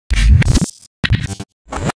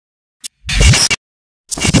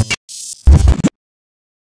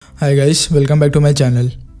Hi guys, welcome back to my channel.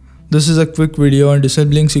 This is a quick video on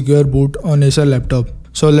disabling secure boot on Acer laptop.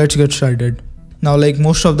 So let's get started. Now, like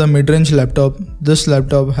most of the mid-range laptop, this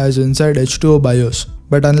laptop has Insyde H2O Bios.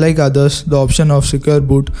 But unlike others, the option of secure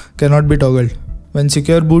boot cannot be toggled. When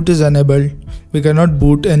secure boot is enabled, we cannot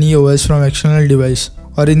boot any OS from external device.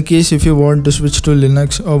 Or in case if you want to switch to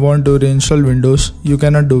Linux or want to reinstall Windows, you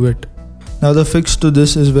cannot do it. Now the fix to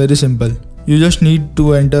this is very simple. You just need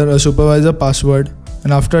to enter a supervisor password,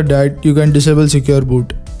 and after that you can disable secure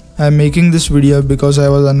boot. I am making this video because I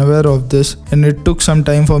was unaware of this and it took some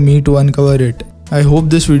time for me to uncover it. I hope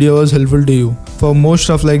this video was helpful to you. For more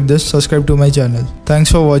stuff like this, subscribe to my channel.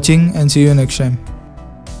 Thanks for watching and see you next time.